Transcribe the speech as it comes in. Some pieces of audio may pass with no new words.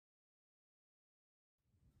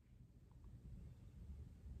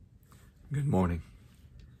Good morning.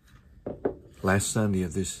 Last Sunday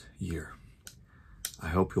of this year. I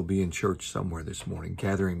hope you'll be in church somewhere this morning,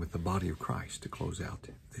 gathering with the body of Christ to close out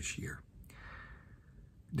this year.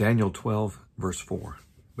 Daniel 12, verse 4.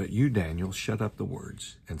 But you, Daniel, shut up the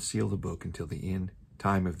words and seal the book until the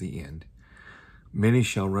time of the end. Many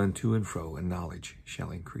shall run to and fro, and knowledge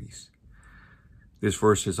shall increase. This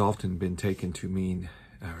verse has often been taken to mean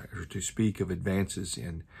or to speak of advances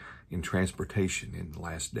in transportation in the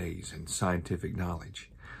last days and scientific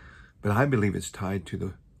knowledge. But I believe it's tied to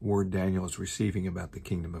the word Daniel is receiving about the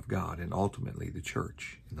kingdom of God and ultimately the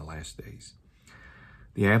church in the last days.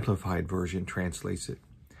 The Amplified Version translates it,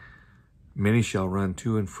 many shall run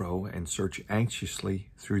to and fro and search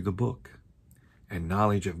anxiously through the book, and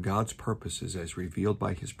knowledge of God's purposes as revealed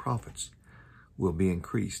by his prophets will be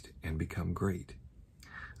increased and become great.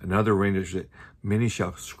 Another renders it, many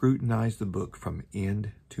shall scrutinize the book from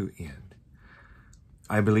end to end.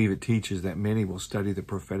 I believe it teaches that many will study the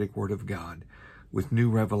prophetic word of God with new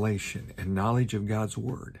revelation, and knowledge of God's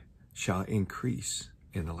word shall increase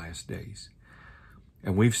in the last days.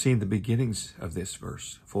 And we've seen the beginnings of this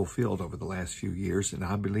verse fulfilled over the last few years, and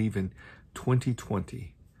I believe in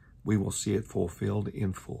 2020 we will see it fulfilled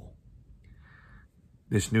in full.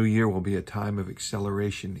 This new year will be a time of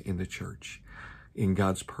acceleration in the church, in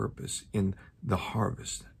God's purpose, in the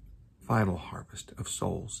harvest, final harvest of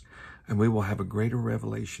souls. And we will have a greater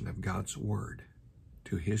revelation of God's word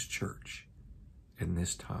to his church in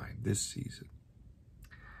this time, this season.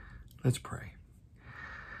 Let's pray.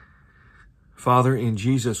 Father, in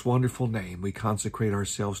Jesus' wonderful name, we consecrate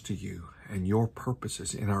ourselves to you and your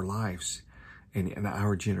purposes in our lives and in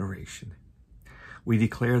our generation. We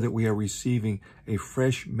declare that we are receiving a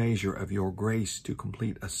fresh measure of your grace to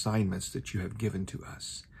complete assignments that you have given to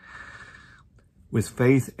us. With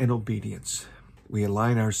faith and obedience, we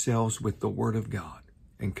align ourselves with the Word of God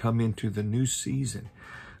and come into the new season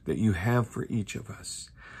that you have for each of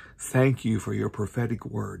us. Thank you for your prophetic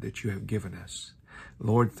word that you have given us.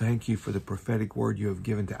 Lord, thank you for the prophetic word you have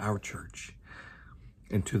given to our church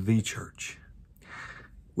and to the church.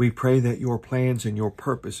 We pray that your plans and your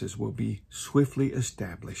purposes will be swiftly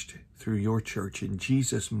established through your church in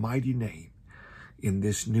Jesus' mighty name in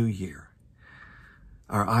this new year.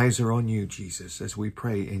 Our eyes are on you, Jesus, as we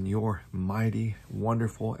pray in your mighty,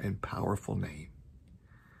 wonderful, and powerful name.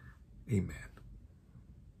 Amen.